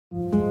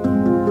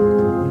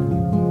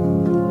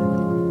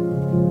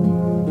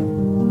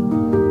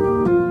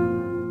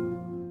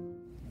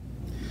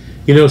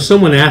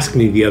Someone asked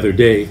me the other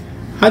day,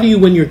 how do you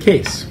win your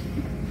case?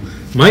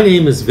 My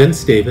name is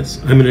Vince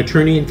Davis. I'm an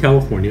attorney in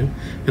California,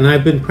 and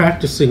I've been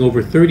practicing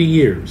over 30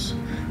 years.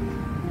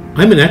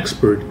 I'm an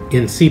expert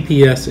in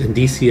CPS and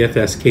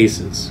DCFS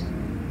cases.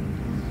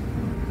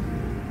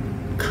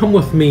 Come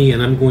with me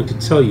and I'm going to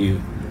tell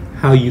you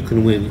how you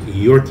can win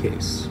your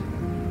case.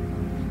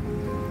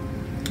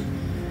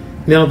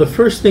 Now, the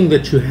first thing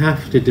that you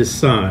have to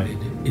decide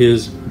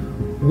is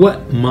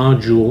what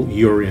module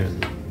you're in.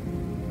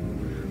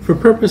 For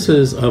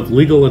purposes of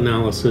legal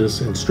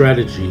analysis and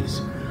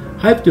strategies,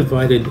 I've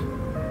divided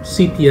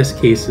CPS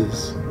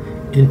cases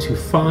into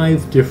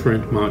 5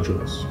 different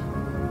modules.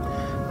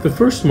 The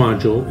first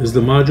module is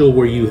the module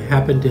where you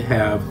happen to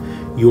have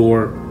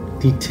your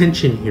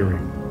detention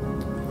hearing.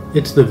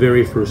 It's the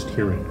very first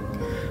hearing.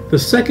 The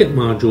second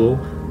module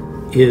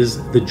is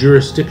the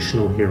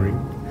jurisdictional hearing.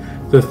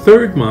 The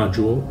third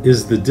module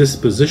is the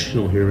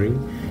dispositional hearing,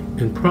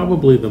 and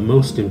probably the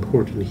most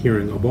important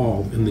hearing of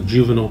all in the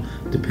juvenile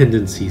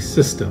dependency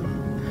system.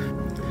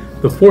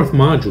 The fourth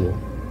module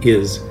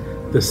is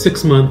the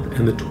 6-month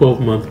and the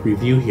 12-month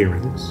review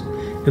hearings.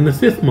 And the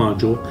fifth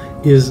module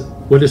is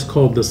what is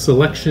called the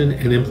selection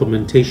and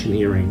implementation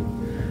hearing,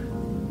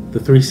 the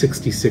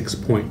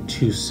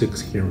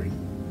 366.26 hearing.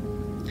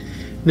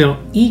 Now,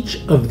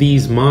 each of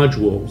these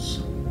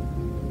modules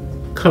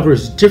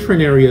covers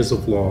different areas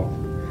of law,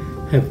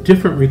 have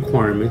different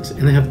requirements,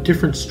 and have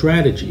different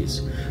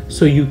strategies.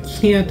 So you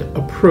can't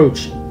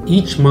approach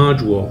each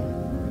module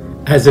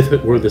as if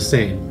it were the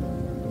same.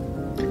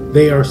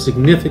 They are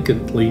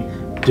significantly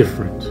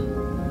different.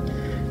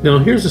 Now,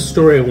 here's a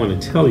story I want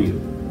to tell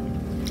you.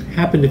 It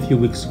happened a few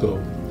weeks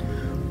ago.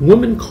 A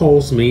woman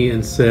calls me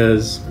and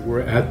says,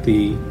 we're at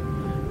the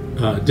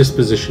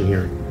disposition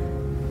hearing,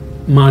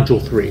 Module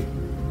 3.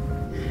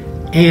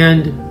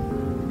 And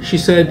she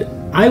said,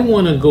 I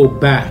want to go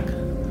back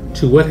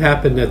to what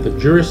happened at the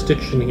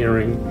jurisdiction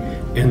hearing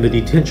and the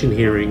detention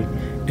hearing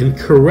and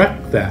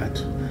correct that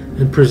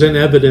and present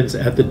evidence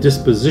at the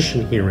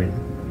disposition hearing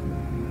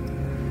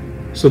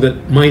so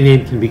that my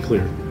name can be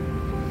cleared.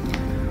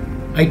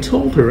 I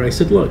told her, I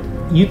said, look,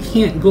 you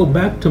can't go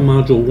back to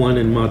Module 1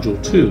 and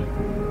Module 2.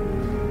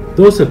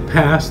 Those have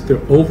passed,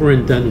 they're over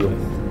and done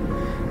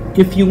with.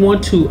 If you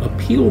want to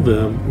appeal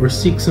them or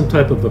seek some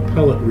type of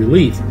appellate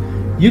relief,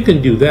 you can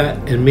do that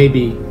and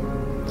maybe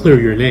clear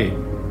your name.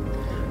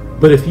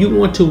 But if you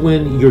want to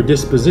win your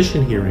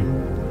disposition hearing,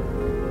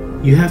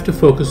 you have to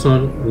focus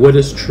on what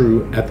is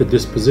true at the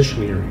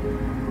disposition hearing,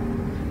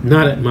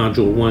 not at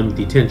Module 1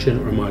 detention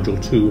or Module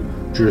 2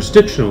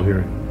 jurisdictional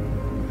hearing.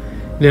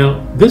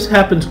 Now, this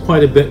happens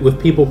quite a bit with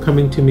people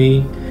coming to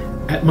me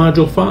at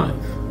Module 5,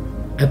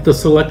 at the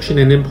selection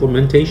and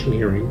implementation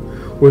hearing,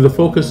 where the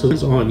focus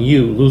is on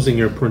you losing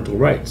your parental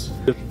rights.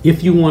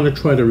 If you want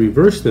to try to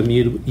reverse them,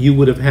 you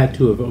would have had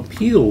to have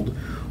appealed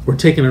or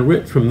taken a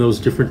writ from those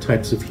different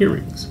types of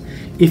hearings.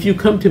 If you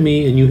come to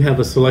me and you have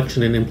a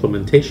selection and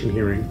implementation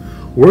hearing,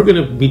 we're going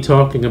to be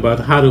talking about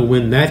how to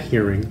win that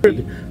hearing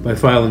by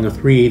filing a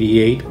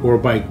 388 or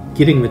by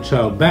getting the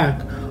child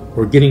back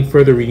or getting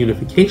further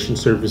reunification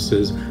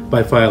services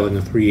by filing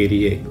a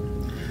 388.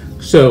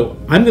 So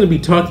I'm going to be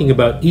talking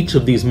about each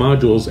of these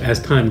modules as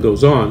time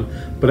goes on,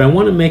 but I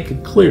want to make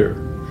it clear.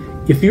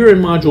 If you're in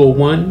Module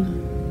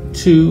 1,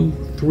 2,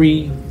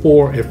 3,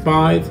 4, and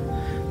 5,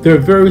 there are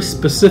very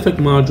specific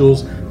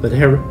modules that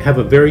have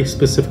a very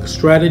specific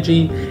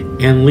strategy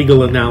and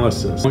legal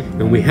analysis.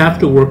 And we have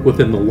to work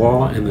within the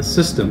law and the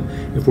system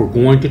if we're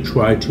going to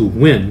try to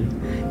win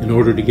in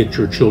order to get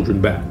your children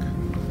back.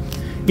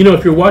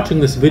 If you're watching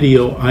this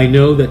video, I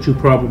know that you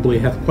probably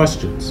have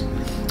questions.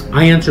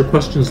 I answer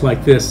questions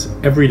like this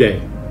every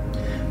day.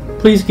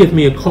 Please give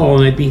me a call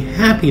and I'd be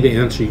happy to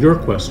answer your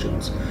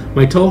questions.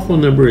 My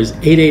telephone number is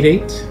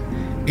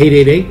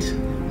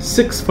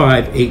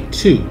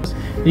 888-888-6582.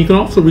 And you can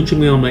also reach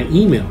me on my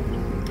email,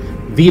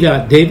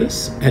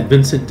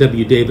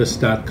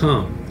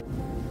 v.davis@vincentwdavis.com.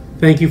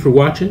 Thank you for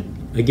watching.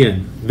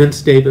 Again,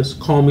 Vince Davis,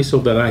 call me so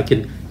that I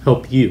can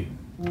help you.